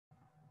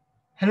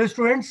Hello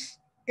students,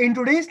 in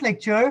today's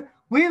lecture,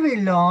 we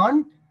will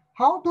learn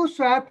how to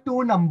swap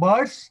two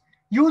numbers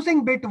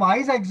using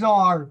bitwise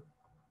XOR.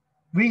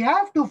 We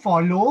have to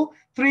follow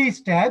three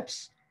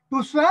steps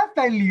to swap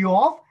value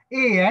of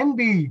A and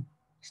B.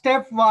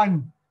 Step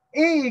 1.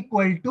 A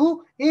equal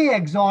to A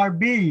XOR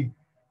B.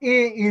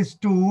 A is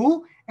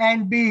 2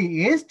 and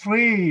B is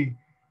 3.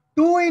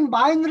 2 in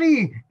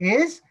binary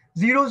is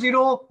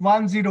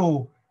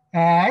 0010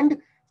 and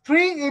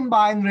 3 in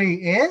binary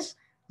is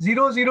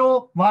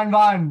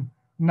 0011.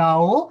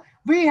 Now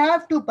we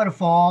have to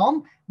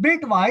perform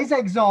bitwise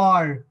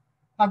XOR.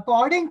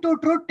 According to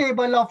truth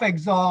table of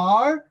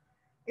XOR,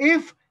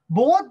 if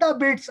both the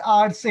bits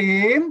are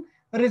same,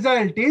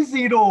 result is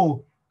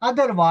 0.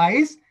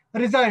 Otherwise,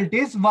 result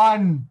is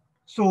 1.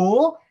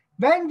 So,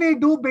 when we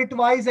do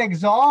bitwise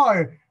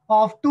XOR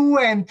of 2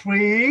 and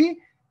 3,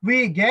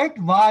 we get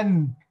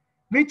 1,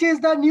 which is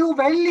the new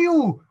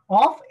value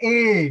of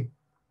A.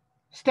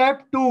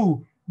 Step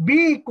 2.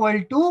 B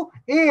equal to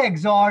A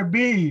XOR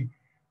B.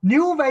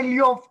 New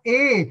value of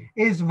A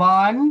is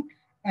 1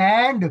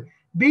 and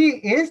B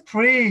is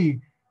 3.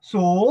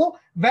 So,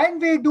 when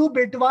we do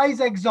bitwise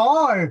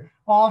XOR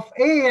of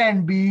A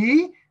and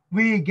B,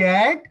 we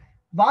get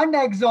 1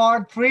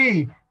 XOR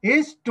 3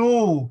 is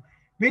 2,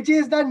 which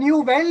is the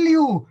new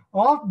value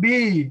of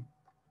B.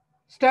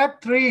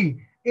 Step 3.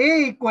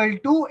 A equal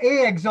to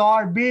A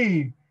XOR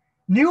B.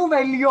 New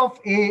value of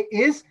A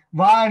is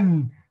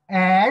 1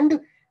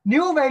 and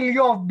new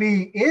value of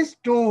B is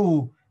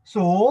 2.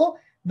 So,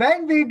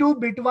 when we do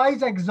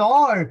bitwise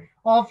XOR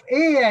of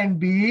A and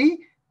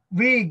B,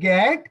 we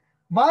get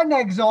 1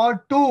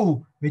 XOR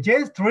 2, which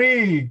is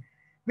 3,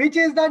 which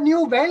is the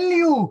new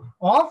value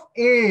of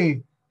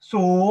A.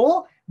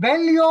 So,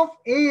 value of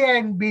A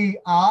and B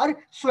are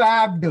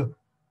swapped.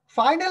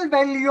 Final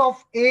value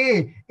of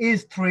A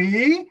is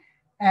 3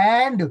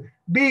 and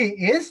B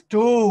is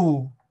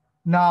 2.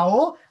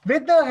 Now,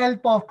 with the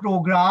help of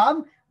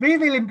program, we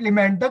will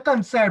implement the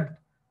concept.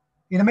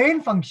 In the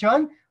main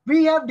function,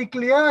 we have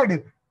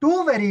declared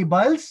two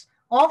variables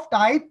of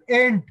type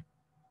int,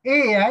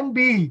 A and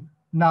B.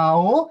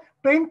 Now,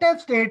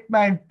 printf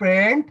statement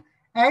print,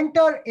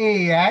 enter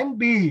A and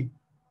B.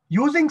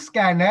 Using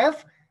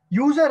scanf,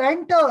 user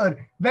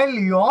enter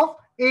value of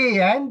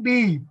A and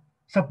B.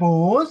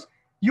 Suppose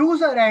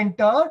user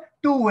enter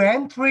 2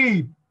 and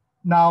 3.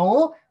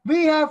 Now,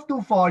 we have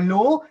to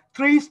follow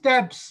three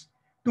steps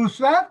to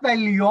swap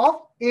value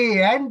of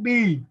A and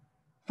B.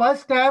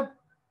 First step,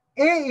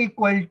 A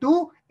equal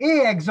to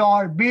A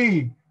XOR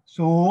B.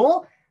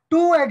 So, 2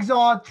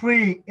 XOR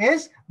 3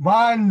 is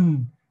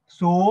 1.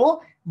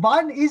 So,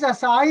 1 is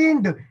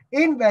assigned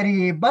in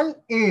variable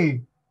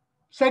A.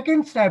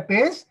 Second step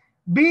is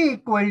B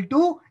equal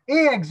to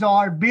A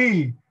XOR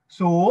B.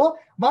 So,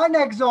 1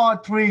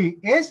 XOR 3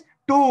 is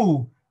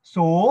 2.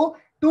 So,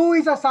 2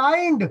 is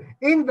assigned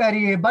in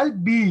variable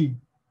B.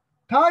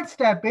 Third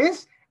step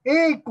is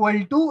A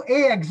equal to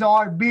A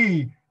XOR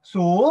B.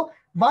 So,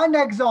 1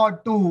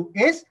 XOR 2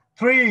 is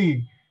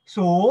 3.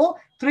 So,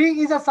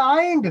 3 is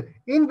assigned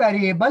in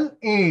variable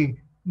A.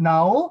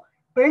 Now,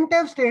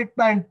 printf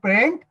statement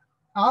print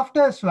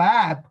after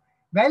swap,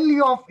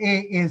 value of A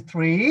is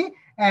 3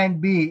 and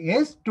B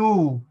is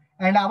 2.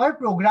 And our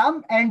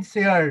program ends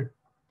here.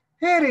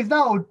 Here is the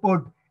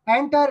output.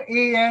 Enter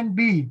A and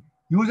B.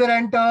 User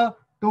enter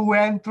 2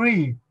 and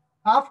 3.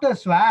 After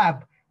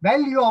swap,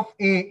 value of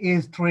A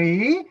is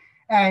 3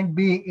 and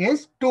B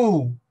is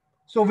 2.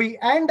 So we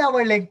end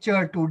our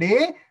lecture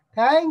today.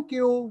 Thank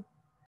you.